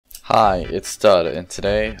Hi, it's Stud, and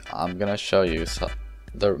today I'm gonna show you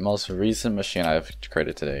the most recent machine I've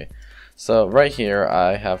created today. So right here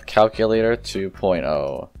I have Calculator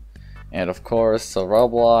 2.0, and of course the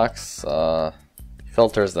Roblox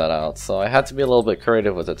filters that out. So I had to be a little bit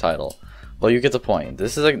creative with the title. Well, you get the point.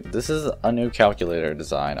 This is a new calculator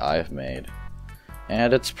design I've made,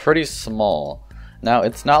 and it's pretty small. Now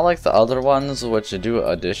it's not like the other ones which do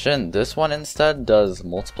addition. This one instead does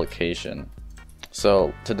multiplication.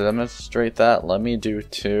 So to demonstrate that, let me do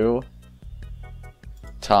 2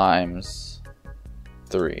 times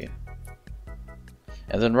 3.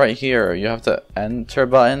 And then right here, you have the enter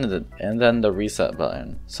button and then the reset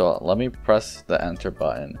button. So let me press the enter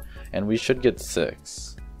button and we should get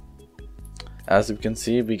 6. As you can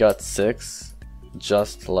see, we got 6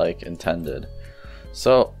 just like intended.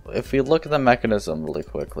 So if we look at the mechanism really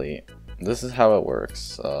quickly, this is how it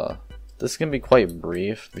works. This can be quite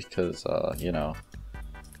brief because, you know,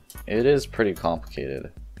 it is pretty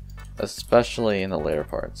complicated, especially in the later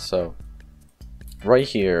parts. So, right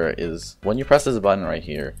here is, when you press this button right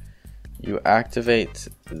here, you activate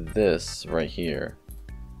this right here,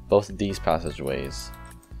 both of these passageways.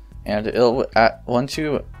 And it'll, once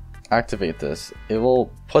you activate this, it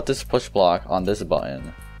will put this push block on this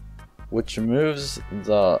button, which moves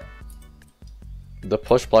the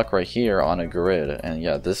push block right here on a grid. And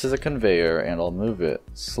yeah, this is a conveyor and I'll move it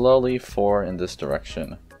slowly forward in this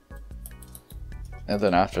direction. And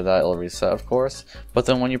then after that it'll reset, of course. But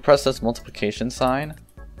then when you press this multiplication sign,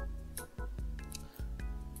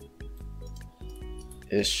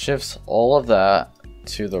 it shifts all of that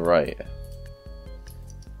to the right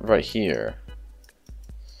here.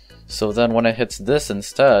 So then when it hits this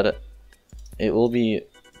instead, it will be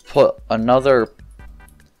put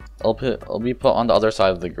it'll be put on the other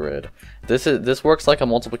side of the grid. This works like a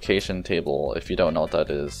multiplication table if you don't know what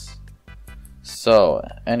that is. So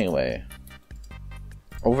anyway,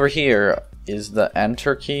 over here is the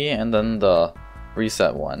enter key and then the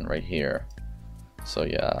reset one right here. So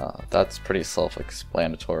yeah, that's pretty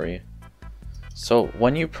self-explanatory. So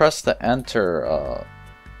when you press the enter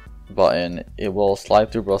button, it will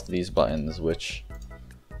slide through both of these buttons, which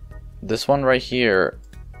this one right here,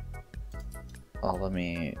 let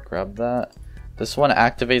me grab that. This one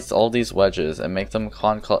activates all these wedges and make them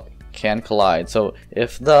can collide. So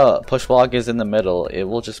if the push block is in the middle, it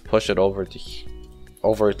will just push it over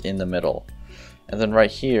in the middle. And then right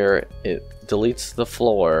here, it deletes the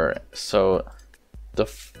floor so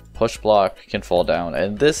the push block can fall down.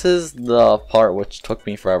 And this is the part which took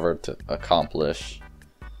me forever to accomplish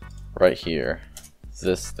right here,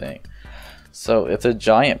 this thing. So it's a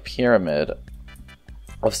giant pyramid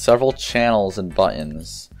of several channels and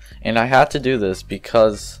buttons, and I had to do this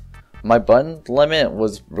because my button limit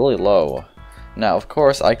was really low. Now of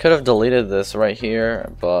course I could have deleted this right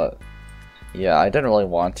here, but yeah, I didn't really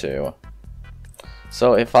want to.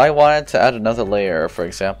 So if I wanted to add another layer, for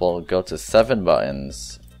example go to 7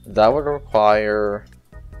 buttons, that would require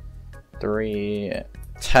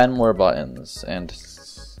 10 more buttons, and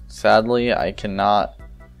sadly I cannot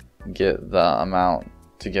get the amount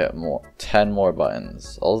to get 10 more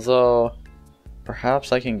buttons, although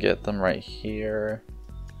perhaps I can get them right here.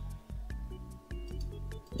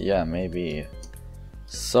 Yeah, maybe.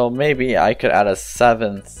 So maybe I could add a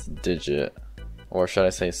 7th digit, or should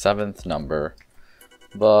I say 7th number,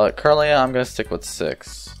 but currently I'm gonna stick with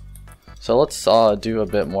 6. So let's do a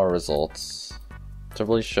bit more results to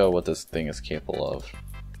really show what this thing is capable of.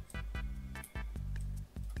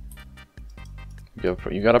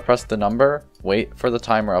 You gotta press the number, wait for the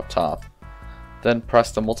timer up top, then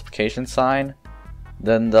press the multiplication sign,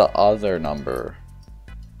 then the other number.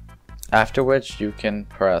 After which you can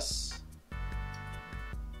press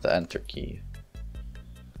the enter key.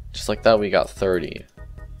 Just like that, we got 30.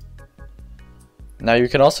 Now you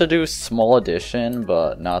can also do small addition,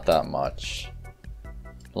 but not that much.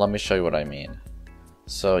 Let me show you what I mean.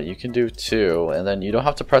 So you can do 2, and then you don't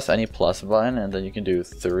have to press any plus button, and then you can do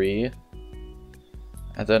 3.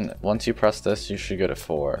 And then once you press this, you should get a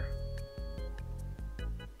 4.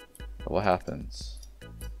 But what happens?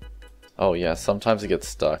 Oh yeah, sometimes it gets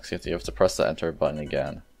stuck, so you have to press the enter button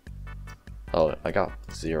again. Oh, I got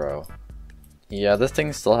 0. Yeah, this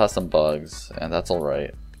thing still has some bugs, and that's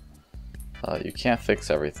alright. You can't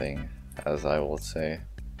fix everything, as I will say.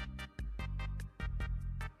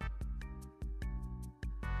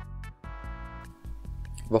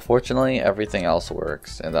 But fortunately, everything else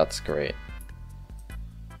works, and that's great.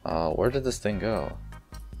 Where did this thing go?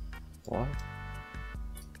 What?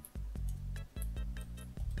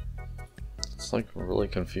 It's like really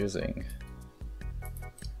confusing.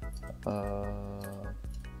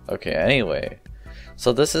 Okay, anyway.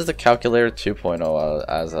 So this is the calculator 2.0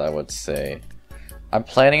 as I would say. I'm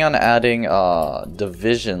planning on adding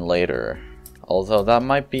division later, although that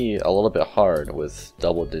might be a little bit hard with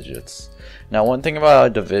double digits. Now one thing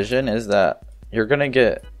about division is that you're gonna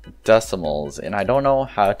get decimals, and I don't know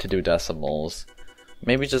how to do decimals.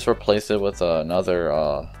 Maybe just replace it with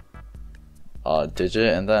another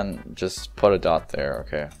digit and then just put a dot there,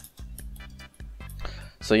 okay?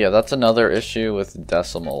 So yeah, that's another issue with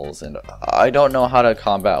decimals, and I don't know how to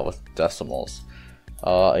combat with decimals.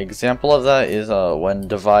 Example of that is when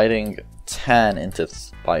dividing 10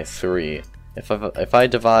 by 3. If I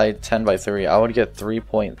divide 10 by 3, I would get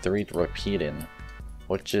 3.3 repeating,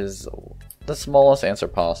 which is the smallest answer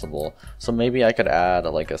possible. So maybe I could add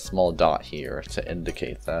like a small dot here to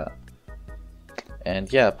indicate that.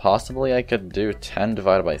 And yeah, possibly I could do 10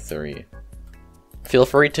 divided by 3. Feel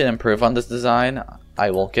free to improve on this design. I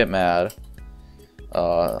won't get mad.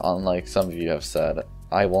 Unlike some of you have said,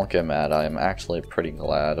 I won't get mad. I'm actually pretty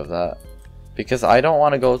glad of that, because I don't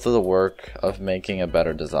want to go through the work of making a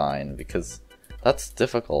better design, because that's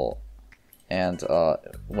difficult. And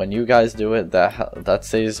when you guys do it, that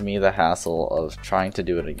saves me the hassle of trying to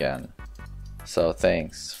do it again. So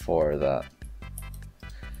thanks for that.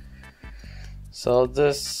 So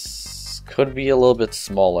this could be a little bit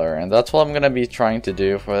smaller, and that's what I'm gonna be trying to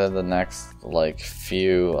do for the next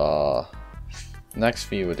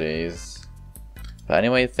few days. But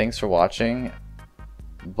anyway, thanks for watching.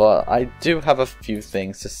 But I do have a few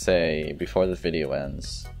things to say before the video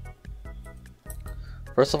ends.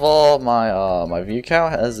 First of all, my view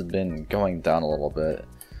count has been going down a little bit,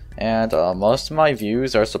 and most of my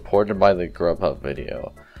views are supported by the Grubhub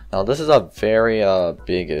video. Now this is a very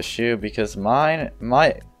big issue, because my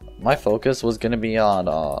focus was gonna be on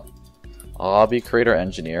Obby Creator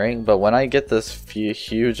engineering, but when I get this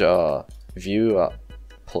huge view,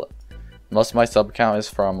 most of my sub count is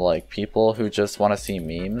from people who just want to see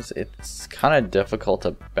memes. It's kind of difficult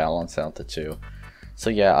to balance out the two. So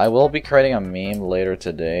yeah, I will be creating a meme later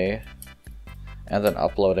today, and then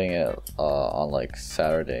uploading it on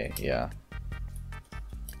Saturday. Yeah.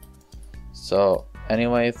 So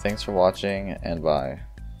anyway, thanks for watching, and bye.